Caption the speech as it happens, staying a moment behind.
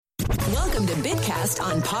Welcome to Bitcast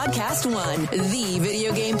on Podcast One, the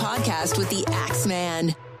video game podcast with the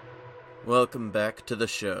Axeman. Welcome back to the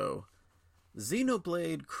show.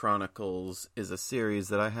 Xenoblade Chronicles is a series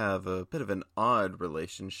that I have a bit of an odd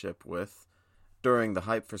relationship with. During the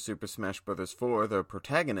hype for Super Smash Bros. 4, the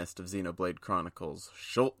protagonist of Xenoblade Chronicles,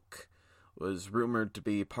 Shulk, was rumored to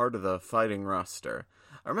be part of the fighting roster.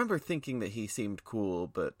 I remember thinking that he seemed cool,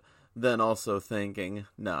 but then also thinking,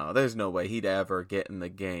 no, there's no way he'd ever get in the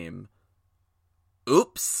game.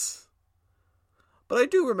 Oops! But I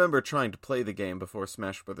do remember trying to play the game before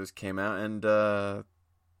Smash Bros. Came out, and, I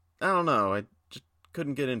don't know, I just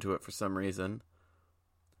couldn't get into it for some reason.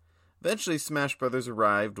 Eventually, Smash Bros.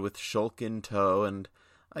 Arrived with Shulk in tow, and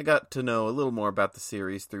I got to know a little more about the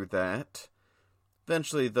series through that.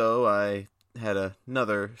 Eventually, though, I had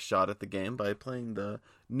another shot at the game by playing the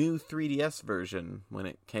new 3DS version when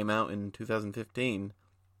it came out in 2015.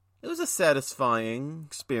 It was a satisfying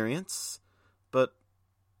experience, but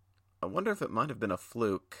I wonder if it might have been a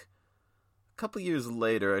fluke. A couple years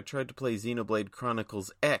later, I tried to play Xenoblade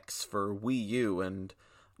Chronicles X for Wii U, and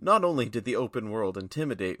not only did the open world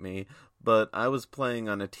intimidate me, but I was playing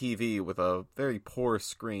on a TV with a very poor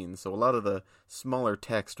screen, so a lot of the smaller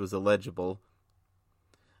text was illegible.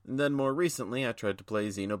 And then more recently, I tried to play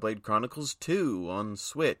Xenoblade Chronicles 2 on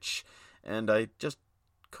Switch, and I just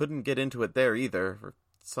couldn't get into it there either, for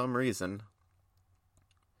some reason.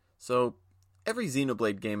 So, every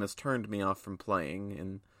Xenoblade game has turned me off from playing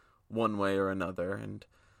in one way or another, and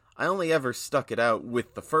I only ever stuck it out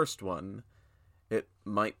with the first one. It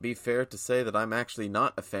might be fair to say that I'm actually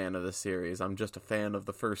not a fan of the series, I'm just a fan of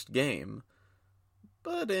the first game.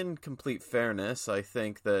 But in complete fairness, I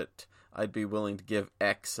think that I'd be willing to give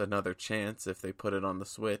X another chance if they put it on the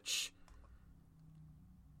Switch.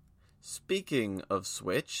 Speaking of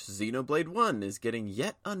Switch, Xenoblade 1 is getting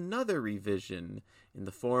yet another revision in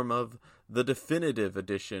the form of the definitive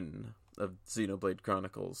edition of Xenoblade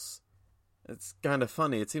Chronicles. It's kind of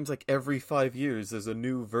funny, it seems like every 5 years there's a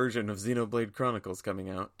new version of Xenoblade Chronicles coming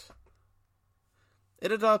out.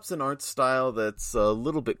 It adopts an art style that's a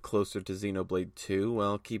little bit closer to Xenoblade 2,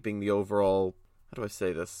 while keeping the overall, how do I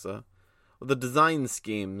say this, the design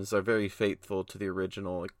schemes are very faithful to the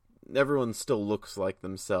original. Like, everyone still looks like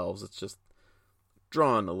themselves, it's just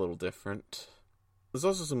drawn a little different. There's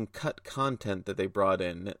also some cut content that they brought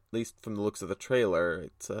in, at least from the looks of the trailer.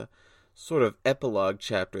 It's a sort of epilogue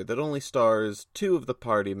chapter that only stars 2 of the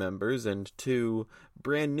party members and 2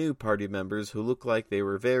 brand new party members who look like they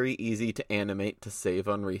were very easy to animate to save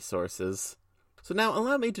on resources. So now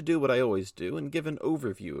allow me to do what I always do and give an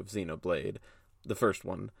overview of Xenoblade, the first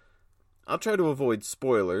one. I'll try to avoid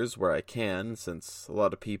spoilers where I can, since a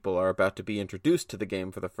lot of people are about to be introduced to the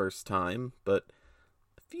game for the first time, but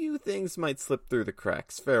a few things might slip through the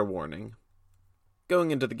cracks, fair warning.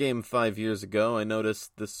 Going into the game 5 years ago, I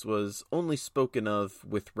noticed this was only spoken of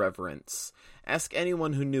with reverence. Ask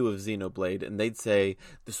anyone who knew of Xenoblade, and they'd say,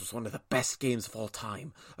 this was one of the best games of all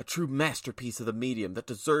time, a true masterpiece of the medium that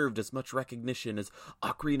deserved as much recognition as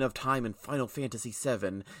Ocarina of Time and Final Fantasy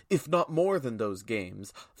VII, if not more than those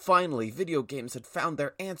games. Finally, video games had found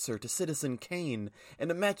their answer to Citizen Kane,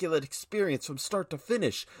 an immaculate experience from start to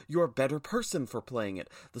finish. You're a better person for playing it.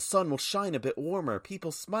 The sun will shine a bit warmer,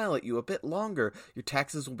 people smile at you a bit longer, your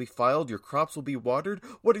taxes will be filed, your crops will be watered.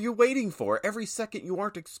 What are you waiting for? Every second you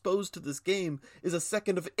aren't exposed to this game is a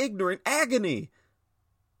second of ignorant agony.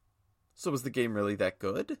 So was the game really that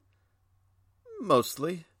good?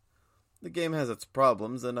 Mostly. The game has its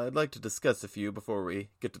problems, and I'd like to discuss a few before we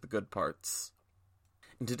get to the good parts.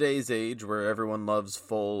 In today's age, where everyone loves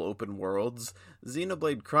full open worlds,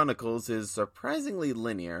 Xenoblade Chronicles is surprisingly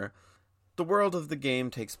linear. The world of the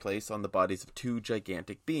game takes place on the bodies of 2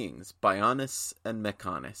 gigantic beings, Bionis and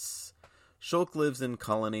Mechonis. Shulk lives in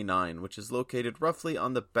Colony 9, which is located roughly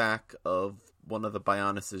on the back of one of the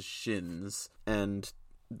Bionis' shins, and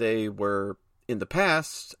they were, in the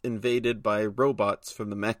past, invaded by robots from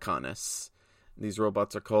the Mechonis. These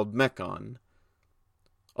robots are called Mechon.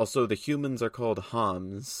 Also, the humans are called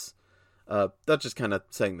Homs. That's just kind of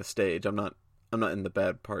setting the stage. I'm not in the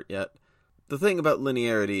bad part yet. The thing about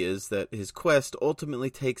linearity is that his quest ultimately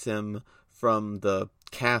takes him from the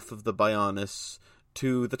calf of the Bionis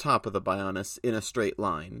to the top of the Bionis in a straight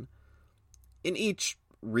line. In each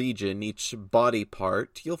region, each body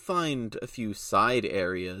part, you'll find a few side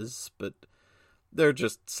areas, but they're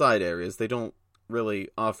just side areas. They don't really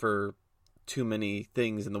offer too many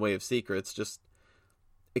things in the way of secrets, just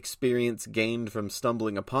experience gained from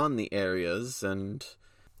stumbling upon the areas, and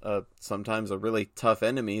sometimes a really tough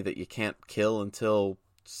enemy that you can't kill until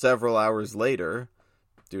several hours later,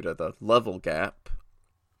 due to the level gap.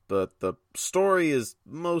 but the story is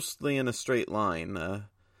mostly in a straight line.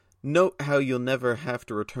 Note how you'll never have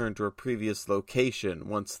to return to a previous location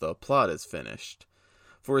once the plot is finished.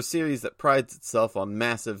 For a series that prides itself on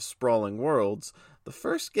massive, sprawling worlds, the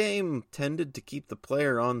first game tended to keep the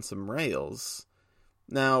player on some rails.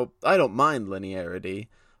 Now, I don't mind linearity,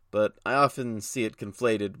 but I often see it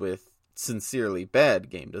conflated with sincerely bad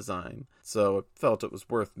game design, so I felt it was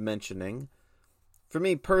worth mentioning. For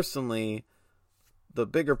me personally, the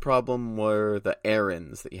bigger problem were the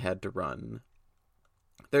errands that you had to run.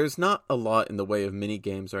 There's not a lot in the way of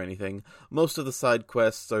mini-games or anything. Most of the side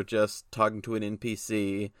quests are just talking to an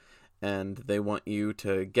NPC, and they want you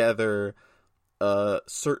to gather a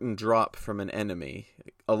certain drop from an enemy.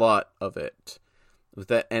 A lot of it. With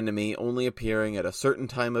that enemy only appearing at a certain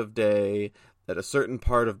time of day, at a certain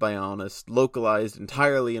part of Bionis, localized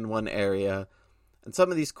entirely in one area. And some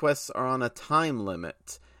of these quests are on a time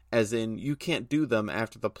limit, as in you can't do them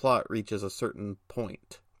after the plot reaches a certain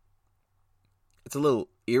point. It's a little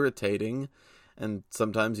irritating, and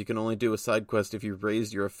sometimes you can only do a side quest if you've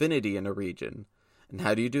raised your affinity in a region. And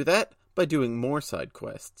how do you do that? By doing more side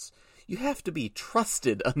quests. You have to be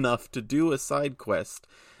trusted enough to do a side quest,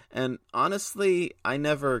 and honestly, I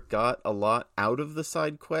never got a lot out of the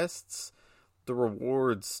side quests. The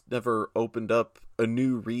rewards never opened up a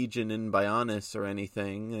new region in Bionis or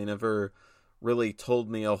anything. They never really told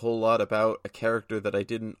me a whole lot about a character that I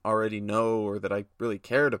didn't already know or that I really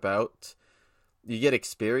cared about. You get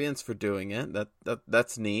experience for doing it.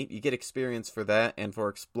 That's neat. You get experience for that and for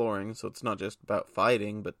exploring, so it's not just about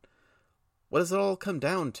fighting, but what does it all come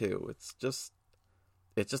down to? It's just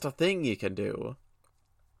a thing you can do.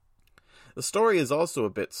 The story is also a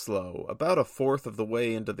bit slow. About a fourth of the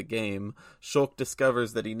way into the game, Shulk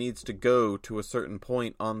discovers that he needs to go to a certain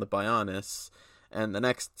point on the Bionis, and the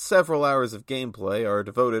next several hours of gameplay are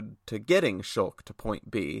devoted to getting Shulk to point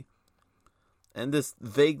B. And this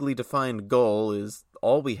vaguely defined goal is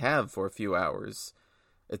all we have for a few hours.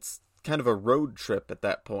 It's kind of a road trip at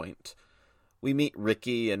that point. We meet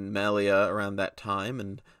Ricky and Melia around that time,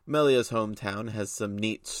 and Melia's hometown has some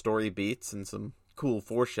neat story beats and some cool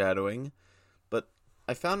foreshadowing. But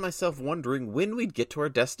I found myself wondering when we'd get to our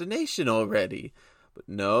destination already. But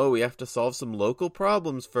no, we have to solve some local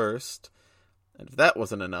problems first. And if that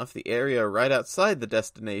wasn't enough, the area right outside the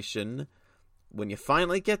destination, when you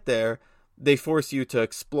finally get there, they force you to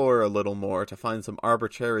explore a little more to find some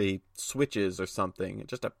arbitrary switches or something,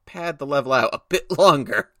 just to pad the level out a bit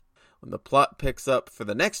longer. When the plot picks up for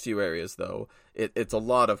the next few areas, though, it's a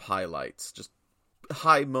lot of highlights, just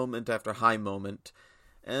high moment after high moment,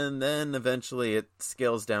 and then eventually it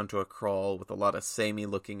scales down to a crawl with a lot of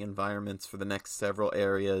samey-looking environments for the next several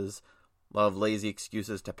areas, a lot of lazy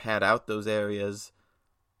excuses to pad out those areas.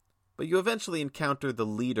 But you eventually encounter the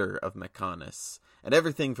leader of Mechonis, and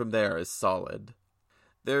everything from there is solid.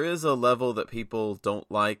 There is a level that people don't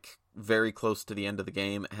like very close to the end of the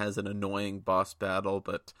game. It has an annoying boss battle,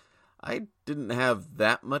 but I didn't have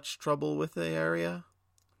that much trouble with the area.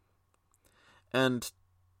 And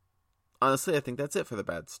honestly, I think that's it for the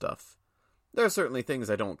bad stuff. There are certainly things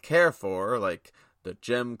I don't care for, like the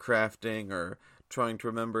gem crafting, or trying to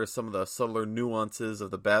remember some of the subtler nuances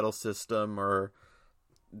of the battle system, or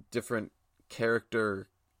different character...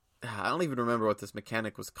 I don't even remember what this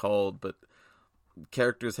mechanic was called, but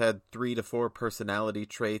characters had 3 to 4 personality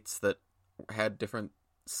traits that had different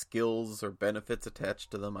skills or benefits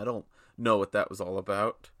attached to them. I don't know what that was all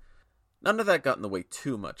about. None of that got in the way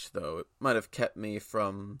too much, though. It might have kept me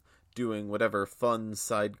from doing whatever fun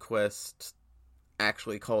side quest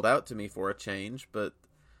actually called out to me for a change, but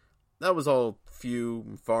that was all few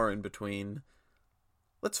and far in between.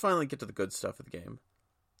 Let's finally get to the good stuff of the game.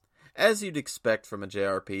 As you'd expect from a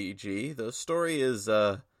JRPG, the story is,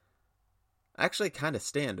 actually kind of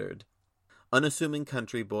standard. Unassuming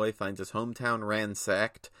country boy finds his hometown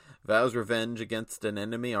ransacked, vows revenge against an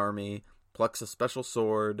enemy army, plucks a special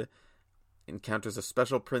sword, encounters a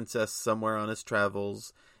special princess somewhere on his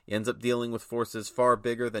travels. He ends up dealing with forces far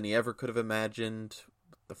bigger than he ever could have imagined,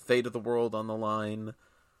 the fate of the world on the line.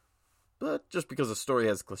 But just because a story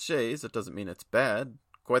has cliches, it doesn't mean it's bad.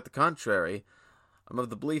 Quite the contrary. I'm of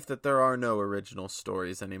the belief that there are no original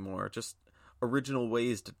stories anymore, just original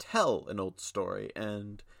ways to tell an old story,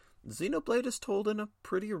 and Xenoblade is told in a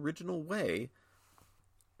pretty original way.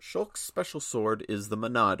 Shulk's special sword is the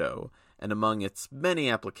Monado, and among its many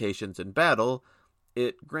applications in battle,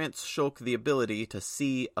 it grants Shulk the ability to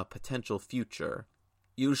see a potential future.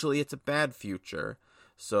 Usually it's a bad future,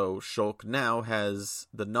 so Shulk now has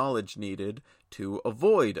the knowledge needed to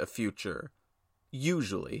avoid a future.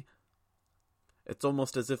 Usually. It's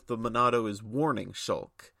almost as if the Monado is warning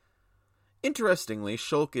Shulk. Interestingly,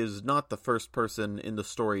 Shulk is not the first person in the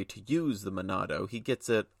story to use the Monado. He gets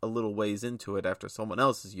it a little ways into it after someone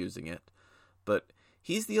else is using it. But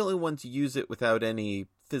he's the only one to use it without any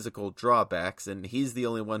physical drawbacks, and he's the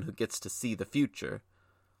only one who gets to see the future.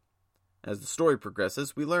 As the story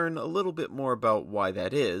progresses, we learn a little bit more about why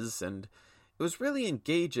that is, and it was really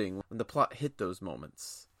engaging when the plot hit those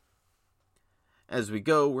moments. As we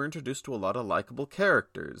go, we're introduced to a lot of likable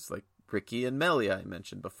characters, like Ricky and Melia I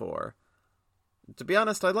mentioned before. To be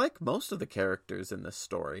honest, I like most of the characters in this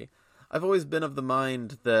story. I've always been of the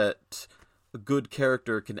mind that a good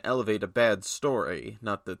character can elevate a bad story,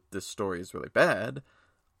 not that this story is really bad.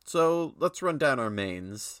 So, let's run down our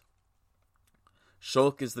mains.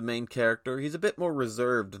 Shulk is the main character. He's a bit more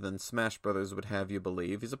reserved than Smash Brothers would have you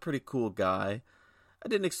believe. He's a pretty cool guy. I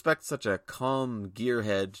didn't expect such a calm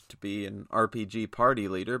gearhead to be an RPG party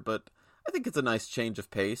leader, but I think it's a nice change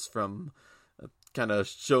of pace from a kind of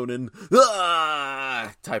shonen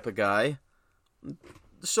type of guy.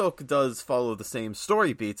 Shulk does follow the same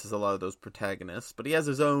story beats as a lot of those protagonists, but he has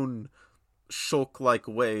his own Shulk-like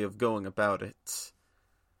way of going about it.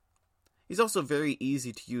 He's also very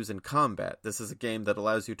easy to use in combat. This is a game that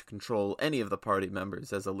allows you to control any of the party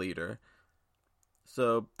members as a leader.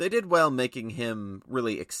 So they did well making him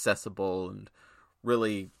really accessible and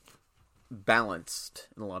really balanced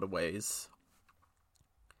in a lot of ways.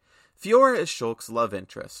 Fiora is Shulk's love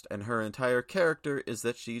interest, and her entire character is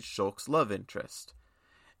that she's Shulk's love interest.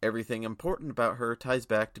 Everything important about her ties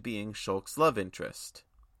back to being Shulk's love interest.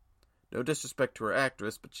 No disrespect to her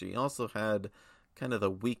actress, but she also had kind of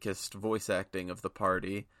the weakest voice acting of the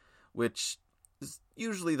party, which is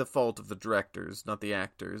usually the fault of the directors, not the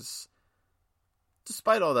actors.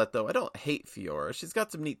 Despite all that, though, I don't hate Fiora. She's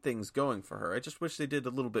got some neat things going for her. I just wish they did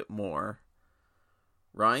a little bit more.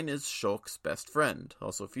 Ryan is Shulk's best friend,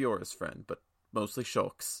 also Fiora's friend, but mostly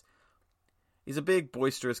Shulk's. He's a big,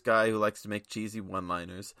 boisterous guy who likes to make cheesy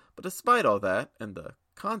one-liners, but despite all that, and the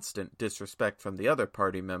constant disrespect from the other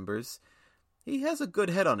party members, he has a good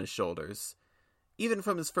head on his shoulders. Even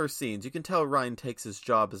from his first scenes, you can tell Ryan takes his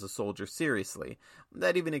job as a soldier seriously.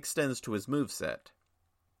 That even extends to his moveset.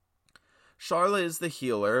 Charla is the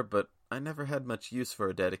healer, but I never had much use for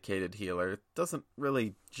a dedicated healer. It doesn't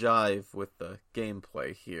really jive with the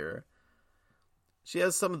gameplay here. She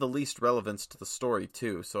has some of the least relevance to the story,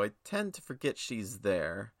 too, so I tend to forget she's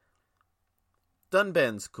there.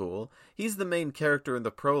 Dunban's cool. He's the main character in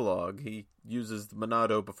the prologue. He uses the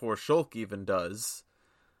Monado before Shulk even does.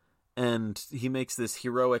 And he makes this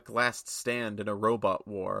heroic last stand in a robot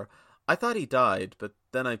war. I thought he died, but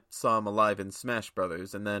then I saw him alive in Smash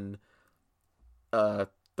Brothers, and then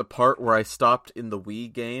the part where I stopped in the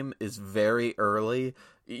Wii game is very early.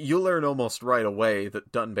 You learn almost right away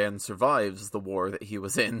that Dunban survives the war that he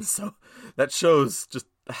was in, so that shows just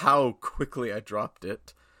how quickly I dropped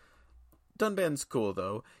it. Dunban's cool,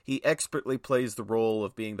 though. He expertly plays the role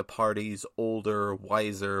of being the party's older,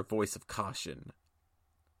 wiser voice of caution.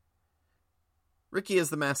 Ricky is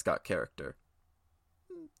the mascot character.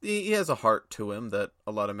 He has a heart to him that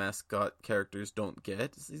a lot of mascot characters don't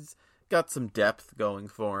get. He's got some depth going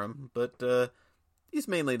for him, but he's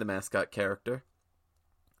mainly the mascot character.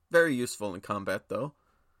 Very useful in combat, though.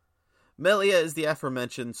 Melia is the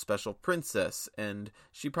aforementioned special princess, and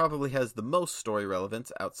she probably has the most story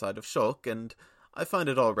relevance outside of Shulk, and I find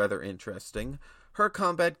it all rather interesting. Her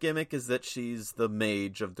combat gimmick is that she's the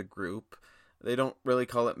mage of the group. They don't really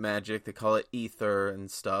call it magic, they call it ether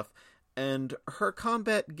and stuff. And her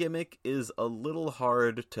combat gimmick is a little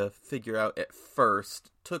hard to figure out at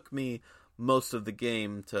first. Took me most of the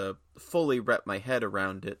game to fully wrap my head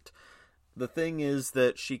around it. The thing is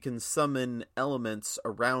that she can summon elements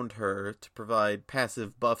around her to provide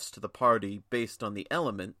passive buffs to the party based on the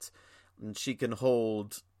element. And she can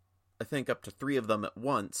hold, I think, up to 3 of them at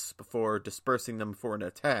once before dispersing them for an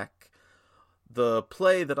attack. The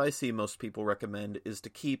play that I see most people recommend is to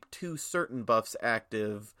keep 2 certain buffs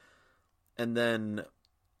active and then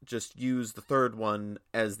just use the 3rd one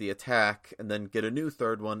as the attack, and then get a new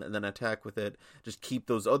 3rd one, and then attack with it. Just keep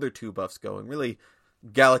those other 2 buffs going. Really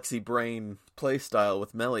Galaxy Brain playstyle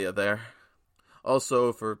with Melia there.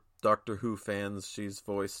 Also, for Doctor Who fans, she's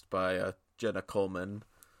voiced by Jenna Coleman,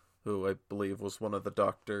 who I believe was one of the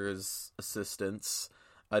Doctor's assistants.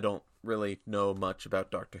 I don't really know much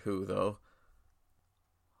about Doctor Who, though.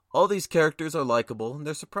 All these characters are likable, and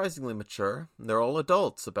they're surprisingly mature, and they're all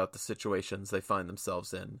adults about the situations they find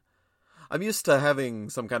themselves in. I'm used to having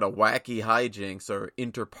some kind of wacky hijinks or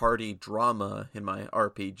inter-party drama in my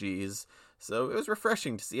RPGs, so it was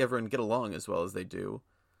refreshing to see everyone get along as well as they do.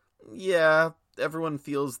 Yeah, everyone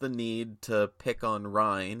feels the need to pick on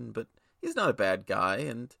Ryan, but he's not a bad guy,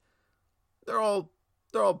 and they're all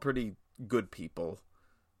pretty good people.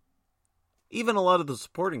 Even a lot of the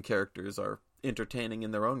supporting characters are entertaining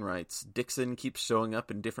in their own rights. Dixon keeps showing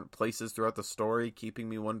up in different places throughout the story, keeping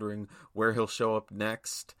me wondering where he'll show up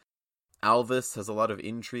next. Alvis has a lot of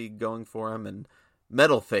intrigue going for him, and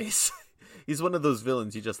Metalface, he's one of those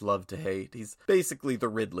villains you just love to hate. He's basically the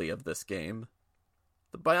Ridley of this game.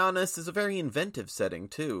 The Bionis is a very inventive setting,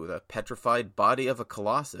 too. The petrified body of a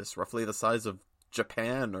colossus, roughly the size of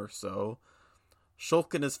Japan or so.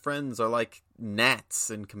 Shulk and his friends are like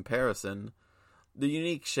gnats in comparison. The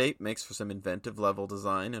unique shape makes for some inventive level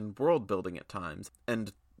design and world building at times,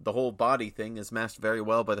 and the whole body thing is masked very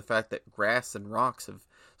well by the fact that grass and rocks have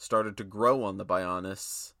started to grow on the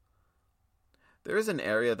Bionis. There is an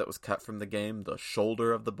area that was cut from the game, the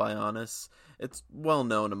shoulder of the Bionis. It's well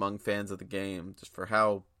known among fans of the game, just for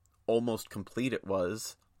how almost complete it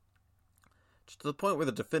was. Just to the point where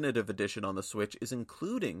the definitive edition on the Switch is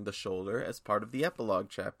including the shoulder as part of the epilogue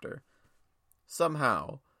chapter.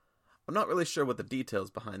 Somehow. I'm not really sure what the details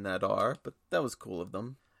behind that are, but that was cool of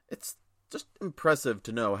them. It's just impressive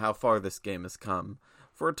to know how far this game has come.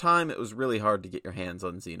 For a time, it was really hard to get your hands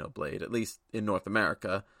on Xenoblade, at least in North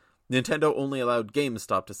America. Nintendo only allowed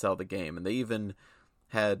GameStop to sell the game, and they even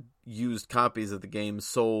had used copies of the game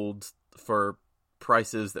sold for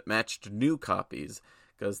prices that matched new copies,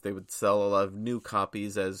 because they would sell a lot of new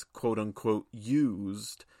copies as quote-unquote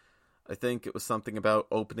used. I think it was something about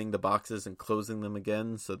opening the boxes and closing them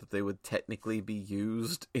again so that they would technically be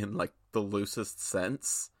used in, like, the loosest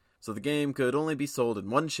sense. So the game could only be sold in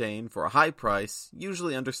one chain for a high price,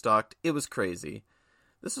 usually understocked. It was crazy.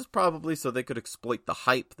 This was probably so they could exploit the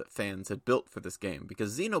hype that fans had built for this game,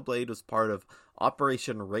 because Xenoblade was part of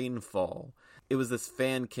Operation Rainfall. It was this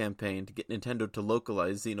fan campaign to get Nintendo to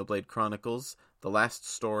localize Xenoblade Chronicles, The Last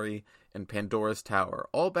Story, and Pandora's Tower,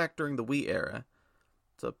 all back during the Wii era.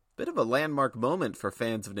 It's a bit of a landmark moment for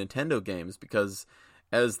fans of Nintendo games, because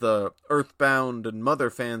as the Earthbound and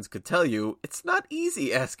Mother fans could tell you, it's not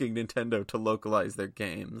easy asking Nintendo to localize their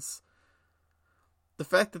games. The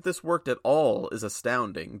fact that this worked at all is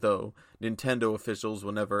astounding, though Nintendo officials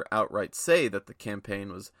will never outright say that the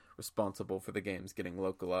campaign was responsible for the games getting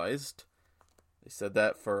localized. They said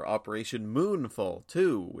that for Operation Moonfall,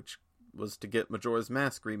 too, which was to get Majora's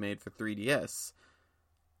Mask remade for 3DS.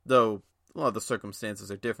 Though, a lot of the circumstances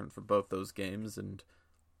are different for both those games, and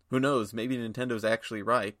who knows, maybe Nintendo's actually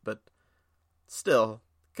right, but still,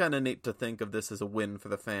 kinda neat to think of this as a win for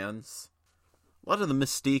the fans. A lot of the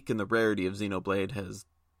mystique and the rarity of Xenoblade has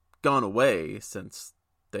gone away since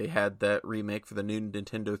they had that remake for the new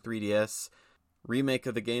Nintendo 3DS. Remake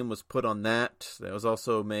of the game was put on that. That was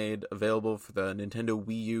also made available for the Nintendo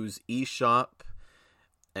Wii U's eShop.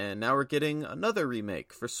 And now we're getting another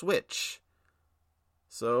remake for Switch.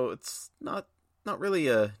 So it's not really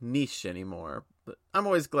a niche anymore. But I'm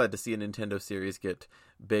always glad to see a Nintendo series get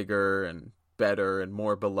bigger and better and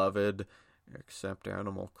more beloved. Except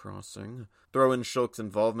Animal Crossing. Throw in Shulk's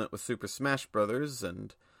involvement with Super Smash Bros.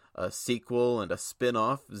 And a sequel and a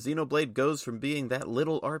spin-off, Xenoblade goes from being that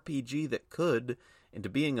little RPG that could into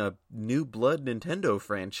being a new blood Nintendo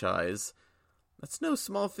franchise. That's no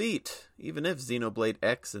small feat, even if Xenoblade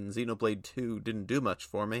X and Xenoblade 2 didn't do much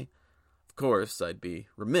for me. Of course, I'd be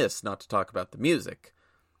remiss not to talk about the music.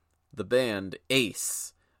 The band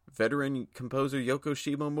Ace, veteran composer Yoko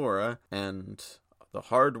Shimomura, and the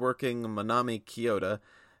hard-working Manami Kyoda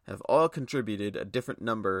have all contributed a different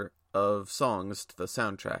number of songs to the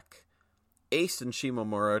soundtrack. Ace and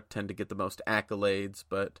Shimomura tend to get the most accolades,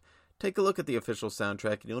 but take a look at the official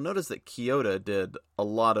soundtrack and you'll notice that Kyoda did a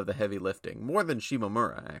lot of the heavy lifting, more than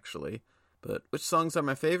Shimomura, actually. But which songs are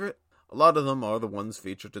my favorite? A lot of them are the ones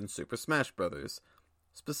featured in Super Smash Bros.,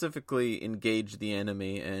 specifically Engage the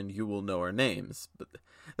Enemy and You Will Know Our Names, but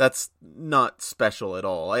that's not special at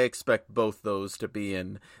all. I expect both those to be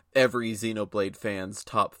in every Xenoblade fan's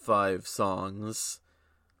top 5 songs.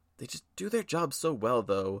 They just do their job so well,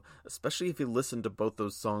 though, especially if you listen to both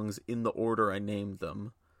those songs in the order I named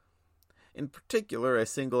them. In particular, I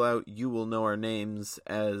single out You Will Know Our Names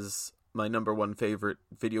as my number one favorite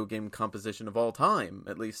video game composition of all time.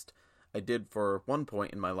 At least, I did for one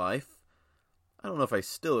point in my life. I don't know if I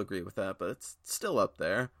still agree with that, but it's still up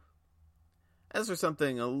there. As for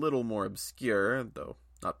something a little more obscure, though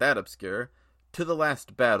not that obscure, To the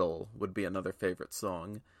Last Battle would be another favorite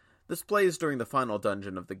song. This plays during the final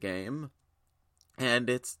dungeon of the game, and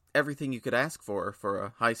it's everything you could ask for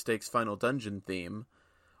a high-stakes final dungeon theme.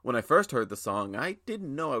 When I first heard the song, I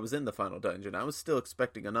didn't know I was in the final dungeon. I was still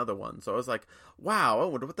expecting another one, so I was like, wow, I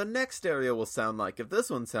wonder what the next area will sound like if this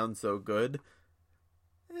one sounds so good.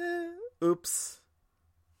 Oops.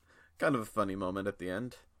 Kind of a funny moment at the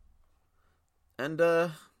end. And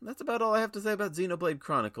that's about all I have to say about Xenoblade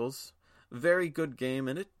Chronicles. Very good game,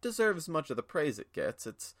 and it deserves much of the praise it gets.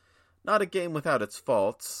 It's not a game without its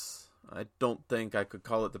faults. I don't think I could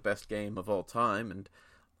call it the best game of all time, and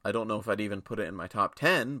I don't know if I'd even put it in my top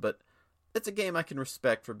 10, but it's a game I can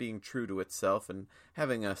respect for being true to itself and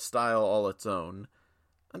having a style all its own.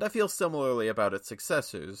 And I feel similarly about its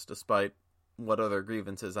successors, despite what other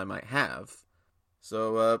grievances I might have.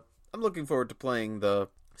 So, I'm looking forward to playing the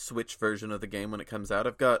Switch version of the game when it comes out.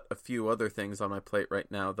 I've got a few other things on my plate right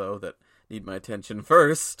now, though, that need my attention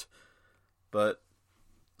first. But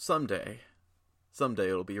someday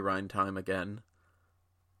it'll be Rhine time again.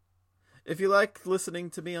 If you like listening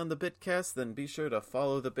to me on the Bitcast, then be sure to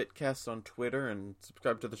follow the Bitcast on Twitter and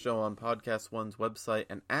subscribe to the show on Podcast One's website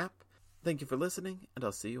and app. Thank you for listening, and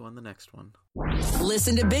I'll see you on the next one.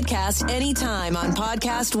 Listen to Bitcast anytime on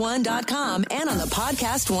podcastone.com and on the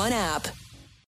Podcast One app.